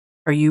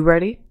Are you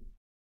ready?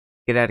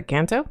 Get out of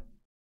Kanto?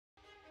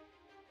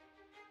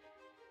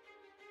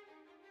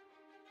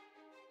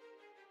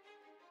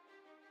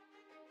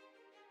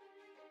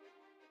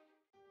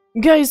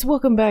 Guys,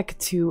 welcome back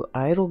to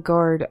Idle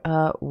Guard.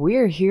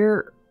 We're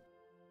here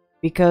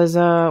because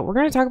we're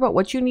going to talk about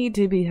what you need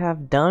to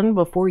have done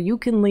before you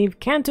can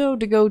leave Kanto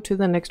to go to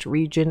the next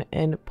region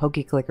in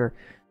Pokeclicker.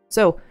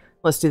 So,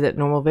 let's do that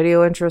normal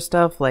video intro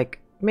stuff, like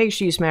make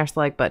sure you smash the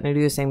like button and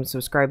do the same with the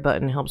subscribe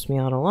button. It helps me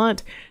out a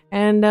lot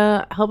and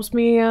helps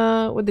me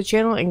with the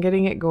channel and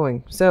getting it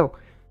going. So,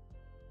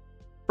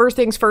 first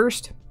things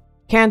first,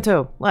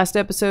 Kanto. Last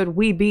episode,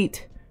 we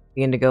beat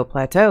the Indigo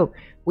Plateau.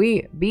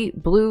 We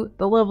beat Blue,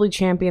 the lovely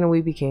champion, and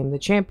we became the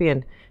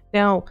champion.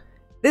 Now,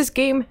 this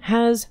game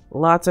has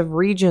lots of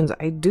regions.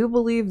 I do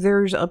believe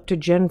there's up to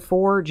Gen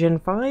 4, Gen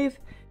 5,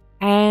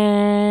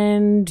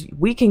 and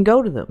we can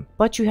go to them.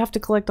 But you have to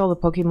collect all the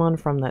Pokemon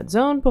from that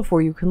zone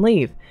before you can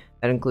leave.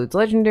 That includes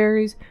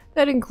legendaries.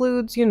 That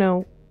includes, you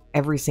know,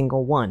 every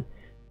single one.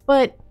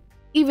 But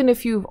even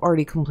if you've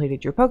already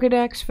completed your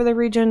Pokedex for the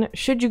region,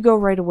 should you go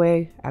right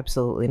away?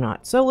 Absolutely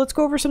not. So let's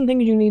go over some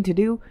things you need to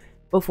do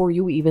before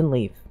you even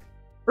leave.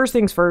 First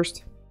things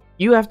first,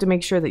 you have to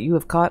make sure that you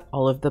have caught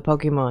all of the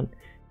Pokemon.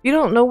 If you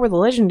don't know where the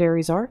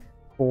legendaries are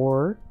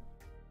for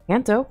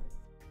Kanto,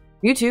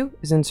 Mewtwo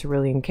is in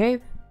Cerulean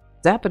Cave,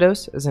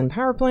 Zapdos is in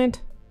Power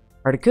Plant,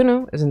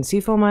 Articuno is in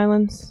Seafoam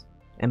Islands,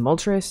 and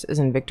Moltres is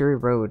in Victory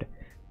Road.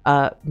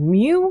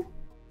 Mew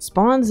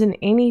spawns in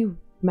any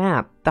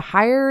map. The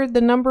higher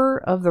the number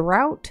of the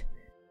route,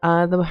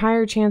 the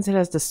higher chance it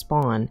has to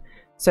spawn.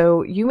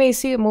 So you may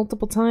see it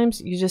multiple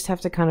times, you just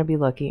have to kind of be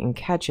lucky and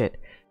catch it.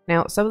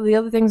 Now, some of the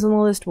other things on the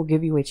list will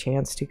give you a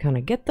chance to kind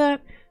of get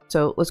that,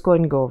 so let's go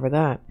ahead and go over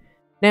that.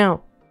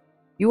 Now,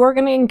 you are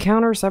going to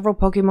encounter several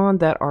Pokemon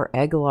that are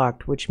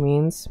egg-locked, which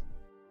means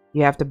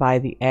you have to buy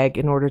the egg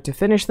in order to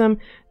finish them.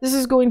 This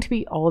is going to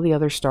be all the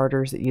other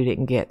starters that you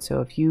didn't get,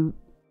 so if you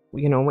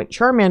went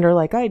Charmander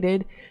like I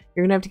did,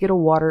 you're going to have to get a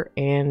water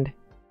and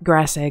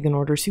grass egg in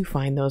order to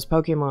find those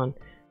Pokemon.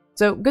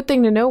 So, good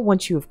thing to know,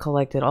 once you have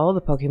collected all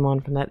the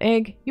Pokemon from that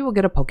egg, you will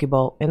get a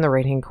Pokeball in the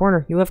right-hand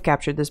corner. You have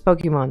captured this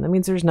Pokemon. That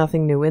means there's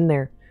nothing new in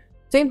there.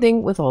 Same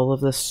thing with all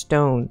of the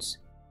stones.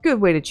 Good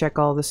way to check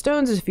all the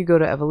stones is if you go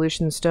to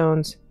Evolution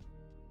Stones,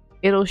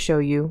 it'll show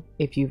you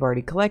if you've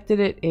already collected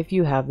it, if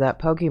you have that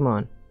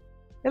Pokemon.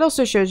 It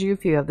also shows you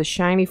if you have the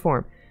shiny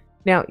form.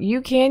 Now,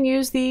 you can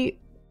use the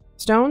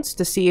stones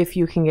to see if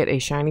you can get a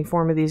shiny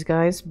form of these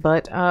guys,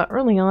 but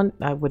early on,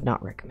 I would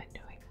not recommend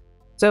doing.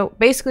 So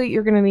basically,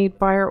 you're going to need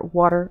fire,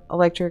 water,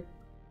 electric,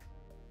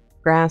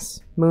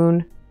 grass,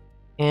 moon,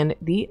 and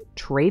the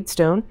trade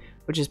stone,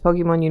 which is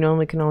Pokemon you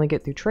normally can only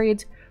get through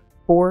trades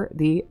for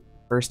the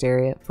first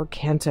area for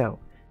Kanto.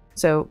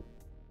 So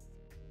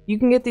you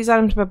can get these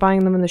items by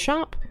buying them in the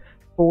shop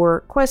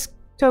for quest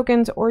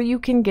tokens, or you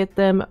can get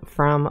them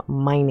from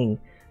mining.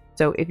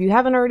 So if you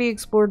haven't already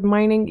explored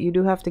mining, you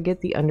do have to get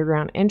the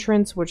underground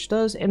entrance, which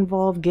does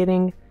involve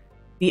getting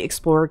the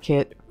Explorer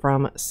Kit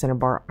from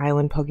Cinnabar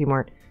Island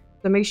Pokemart.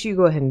 So make sure you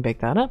go ahead and pick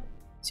that up,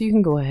 so you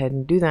can go ahead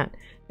and do that.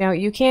 Now,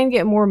 you can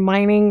get more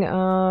mining,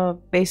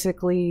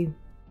 basically,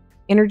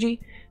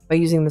 energy by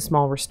using the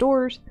small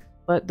restores,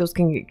 but those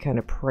can get kind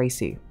of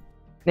pricey.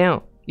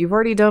 Now, you've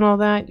already done all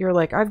that. You're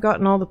like, I've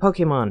gotten all the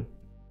Pokemon.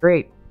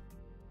 Great.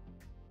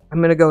 I'm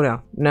gonna go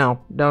now.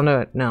 No, don't do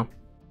it. No.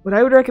 What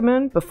I would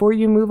recommend before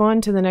you move on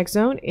to the next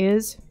zone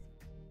is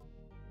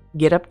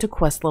get up to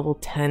quest level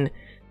 10.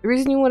 The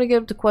reason you want to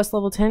get up to quest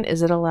level 10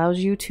 is it allows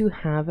you to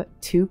have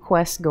 2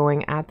 quests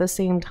going at the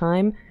same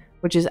time,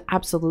 which is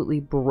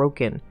absolutely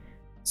broken.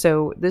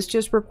 So this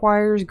just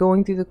requires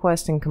going through the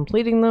quest and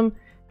completing them,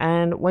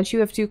 and once you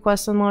have 2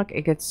 quests unlocked,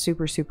 it gets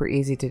super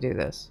easy to do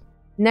this.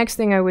 Next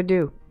thing I would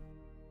do,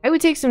 I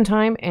would take some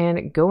time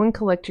and go and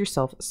collect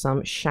yourself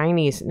some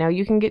shinies. Now,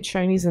 you can get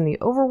shinies in the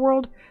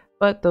overworld,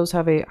 but those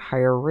have a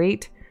higher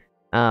rate,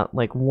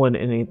 like 1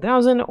 in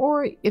 8,000,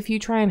 or if you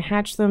try and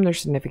hatch them, they're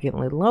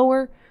significantly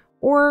lower.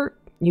 Or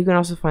you can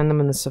also find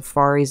them in the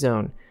Safari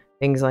Zone,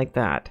 things like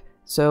that.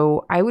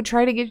 So I would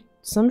try to get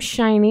some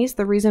shinies.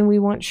 The reason we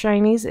want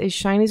shinies is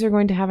shinies are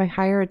going to have a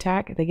higher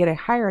attack. They get a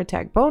higher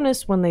attack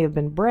bonus when they have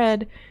been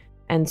bred.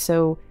 And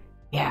so,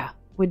 yeah,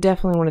 we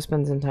definitely want to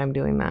spend some time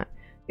doing that.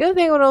 The other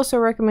thing I would also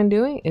recommend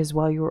doing is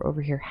while you are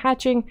over here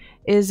hatching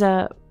is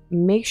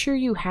make sure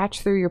you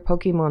hatch through your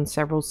Pokemon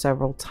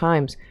several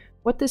times.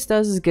 What this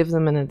does is give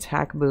them an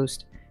attack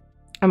boost.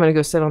 I'm going to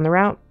go sit on the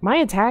route. My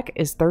attack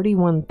is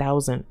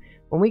 31,000.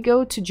 When we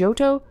go to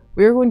Johto,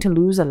 we're going to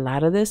lose a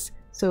lot of this,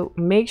 so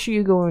make sure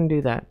you go and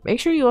do that. Make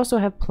sure you also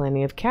have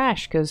plenty of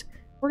cash, because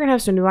we're going to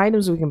have some new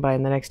items we can buy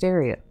in the next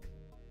area.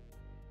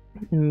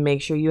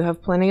 Make sure you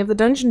have plenty of the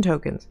dungeon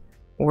tokens.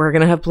 We're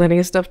going to have plenty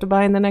of stuff to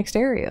buy in the next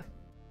area.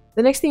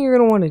 The next thing you're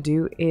going to want to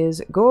do is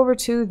go over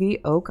to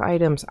the oak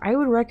items. I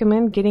would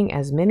recommend getting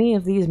as many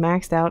of these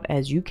maxed out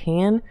as you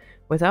can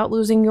without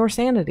losing your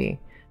sanity.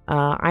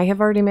 I have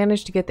already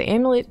managed to get the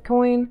amulet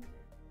coin,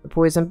 the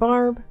poison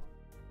barb,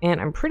 and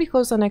I'm pretty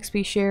close on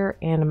XP share,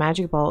 and a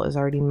magic ball is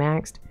already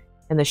maxed,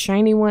 and the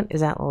shiny one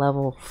is at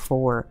level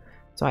 4.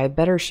 So I have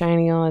better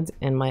shiny odds,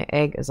 and my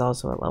egg is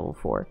also at level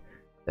 4.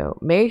 So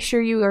make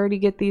sure you already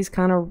get these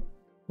kind of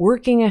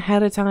working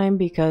ahead of time,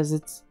 because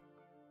it's,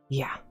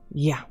 yeah.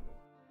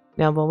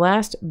 Now the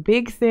last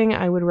big thing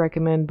I would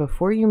recommend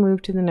before you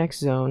move to the next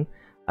zone,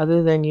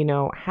 other than, you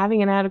know,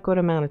 having an adequate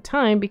amount of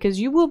time, because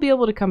you will be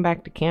able to come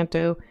back to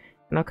Kanto,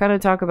 and I'll kind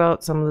of talk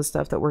about some of the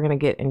stuff that we're going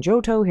to get in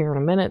Johto here in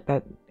a minute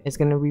that is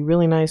going to be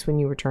really nice when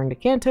you return to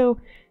Kanto,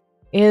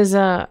 is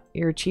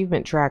your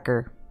achievement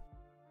tracker.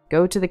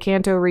 Go to the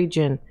Kanto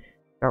region,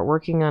 start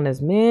working on as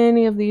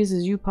many of these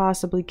as you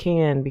possibly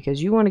can,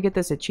 because you want to get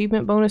this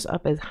achievement bonus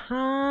up as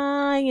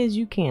high as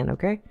you can,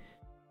 okay?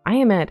 I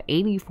am at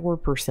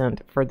 84%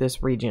 for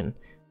this region,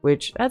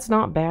 which that's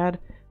not bad.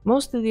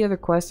 Most of the other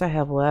quests I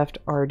have left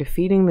are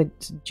defeating the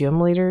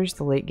gym leaders,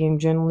 the late game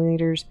gym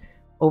leaders,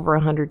 over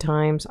 100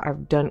 times.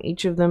 I've done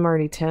each of them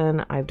already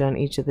 10. I've done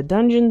each of the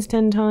dungeons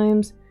 10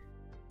 times.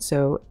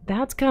 So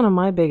that's kind of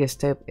my biggest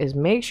tip, is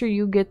make sure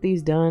you get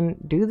these done.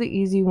 Do the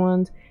easy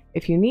ones.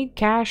 If you need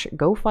cash,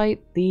 go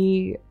fight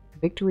the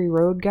Victory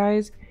Road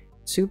guys.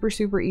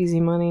 Super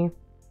easy money.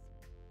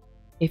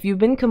 If you've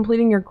been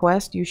completing your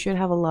quest, you should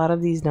have a lot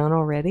of these done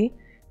already.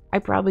 I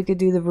probably could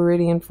do the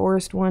Viridian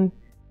Forest one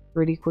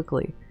pretty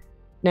quickly.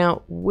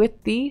 Now, with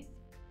the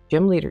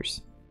gym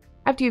leaders,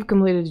 after you've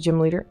completed a gym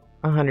leader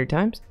 100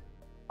 times,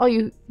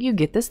 you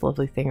get this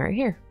lovely thing right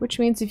here, which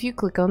means if you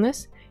click on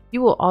this,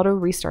 you will auto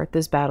restart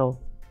this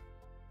battle.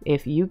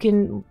 If you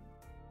can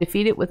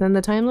defeat it within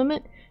the time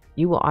limit,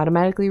 you will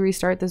automatically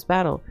restart this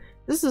battle.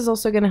 This is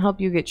also going to help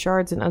you get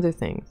shards and other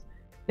things.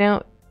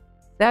 Now,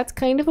 that's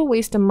kind of a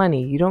waste of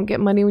money. You don't get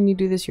money when you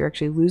do this. You're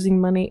actually losing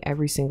money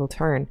every single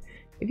turn.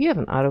 If you have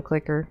an auto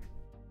clicker,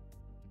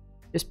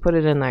 just put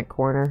it in that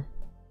corner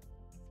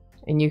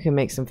and you can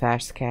make some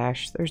fast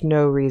cash. There's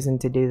no reason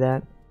to do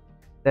that.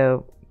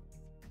 So,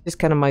 just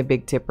kind of my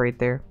big tip right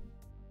there.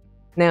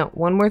 Now,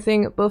 one more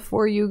thing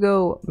before you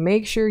go,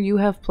 make sure you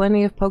have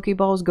plenty of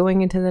Pokeballs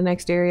going into the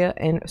next area,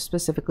 and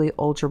specifically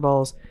Ultra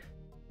Balls,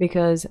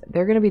 because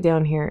they're going to be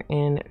down here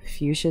in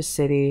Fuchsia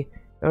City.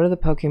 Go to the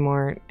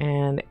Pokemart,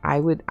 and I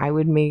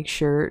would make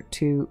sure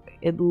to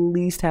at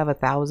least have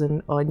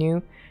 1,000 on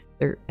you.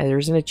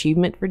 There's an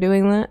achievement for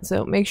doing that,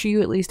 so make sure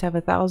you at least have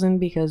 1,000,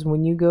 because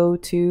when you go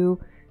to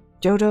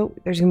Johto,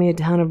 there's going to be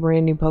a ton of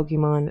brand new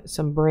Pokemon,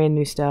 some brand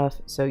new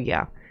stuff, so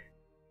yeah,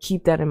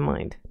 keep that in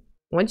mind.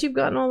 Once you've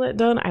gotten all that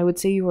done, I would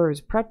say you are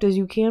as prepped as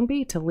you can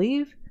be to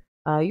leave.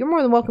 You're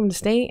more than welcome to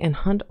stay and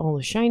hunt all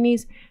the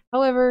shinies.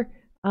 However,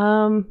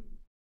 some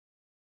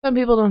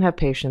people don't have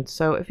patience,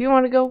 so if you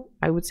want to go,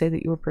 I would say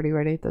that you are pretty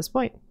ready at this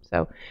point.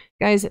 So,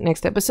 guys,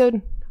 next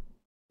episode,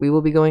 we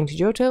will be going to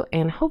Johto,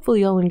 and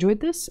hopefully y'all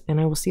enjoyed this,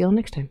 and I will see y'all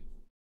next time.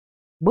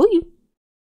 Bye!